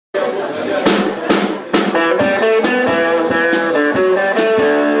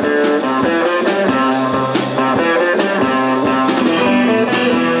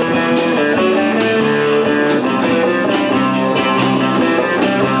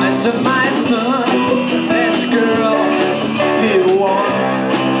Under my thumb, there's a girl who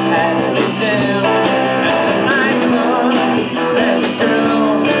once had me down. Under my thumb, there's a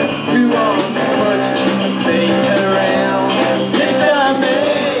girl who once pushed me around. It's not me.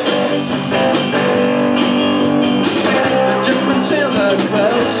 The difference in the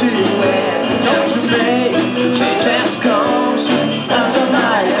clothes she wears is down to me. She just comes, she's under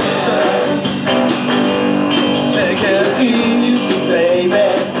my thumb. Take it easy,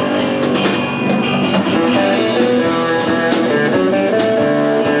 baby.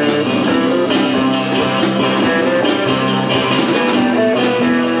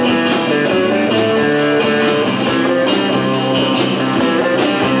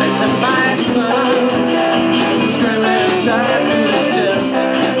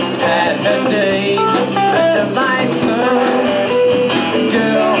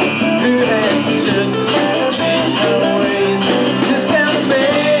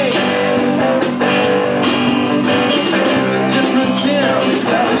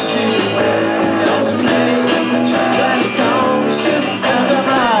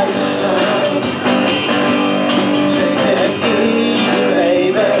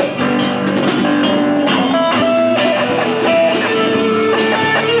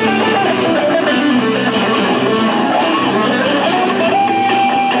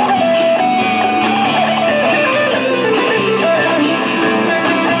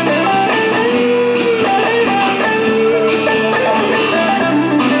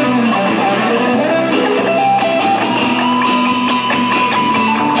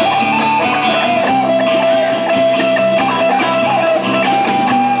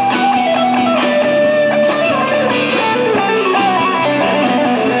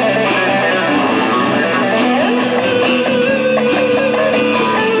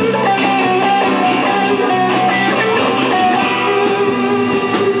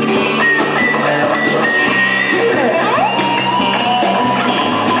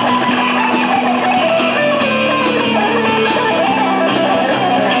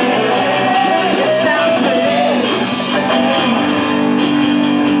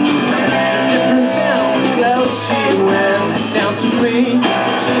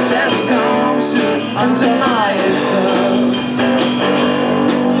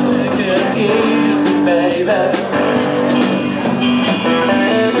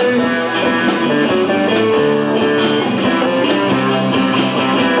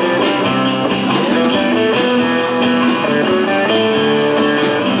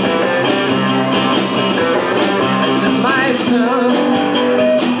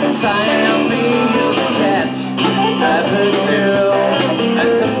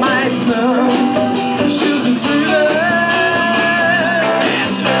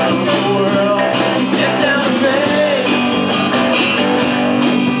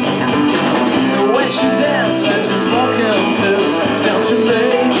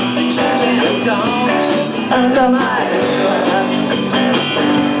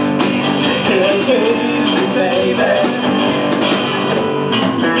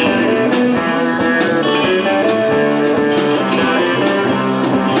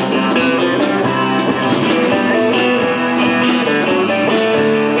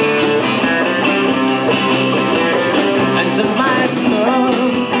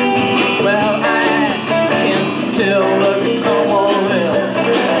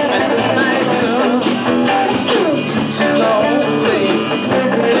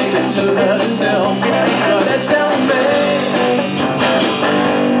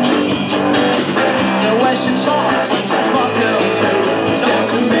 She talks